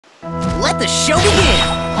Let the show begin!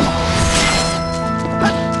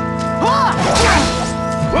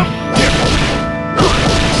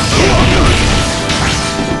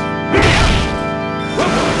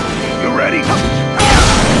 You ready?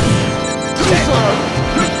 Too slow!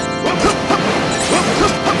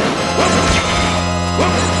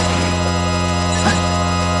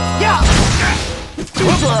 Yeah!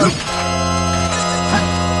 Too slow!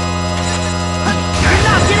 You're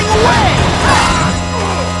not getting away!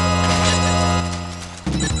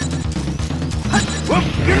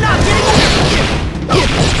 You're not getting away!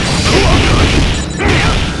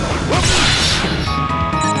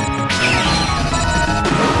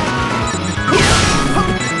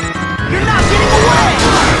 You're not getting away!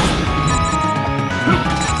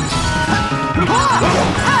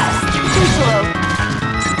 Too slow!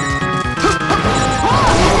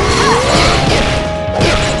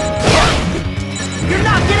 You're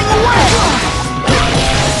not getting away!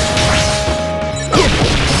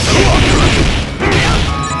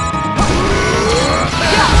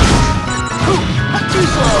 Too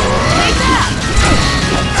slow! Take that!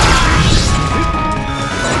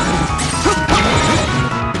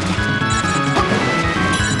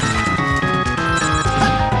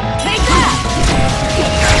 Take that!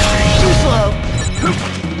 Too slow!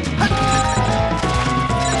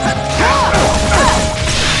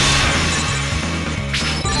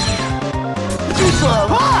 Too slow!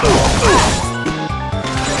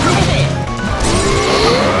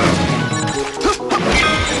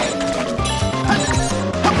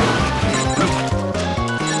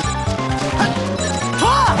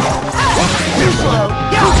 Too slow!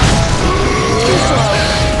 Yeah! Too slow!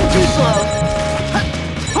 Too slow!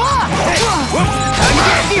 Time to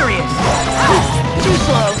get serious! Too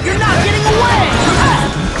slow! You're not getting away!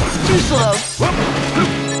 Too slow!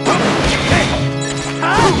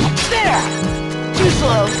 There! Too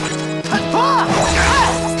slow!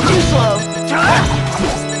 Too slow!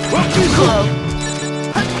 Too slow!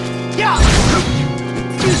 Yeah!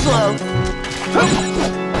 Too slow!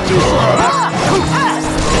 Too slow!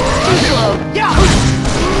 Too slow! Yeah!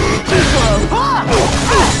 Too slow!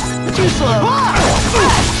 Too slow!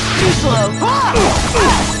 Too slow!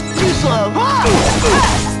 Too slow!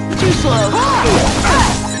 Too slow!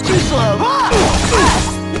 Too slow!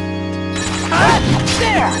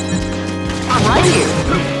 There! I'm right here!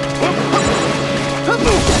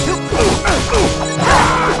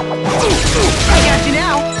 I got you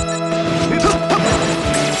now!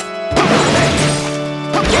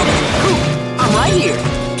 I'm right here!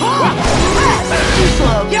 Too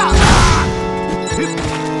slow! Yeah!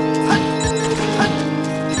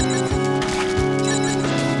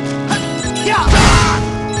 Yeah!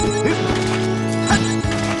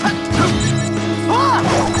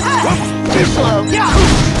 Too slow! Yeah!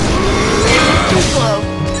 Too slow!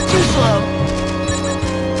 Too slow!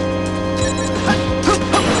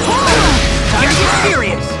 Time to get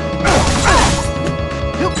serious!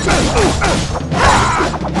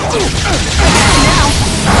 Now!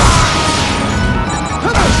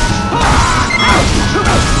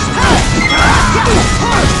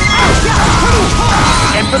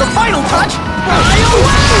 And for the final touch, fly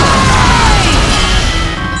away!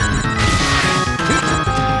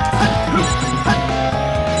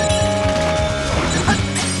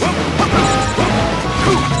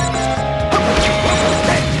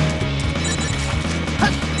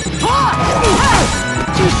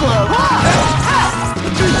 Too slow!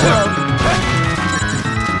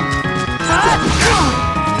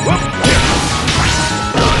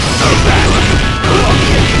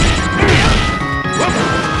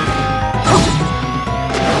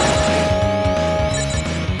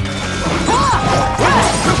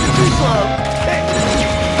 Too slow!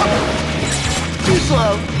 Too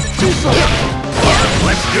slow! Too slow!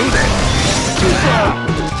 Let's do this! Too slow!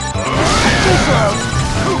 Too slow!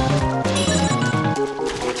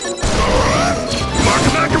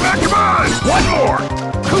 Come on! One more!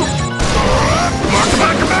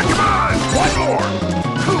 Come on! One more!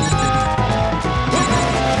 Come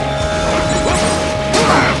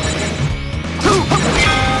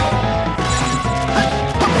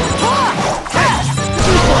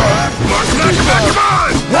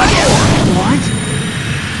on! What?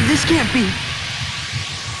 This can't be.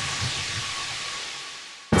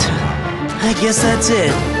 I guess that's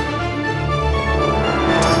it.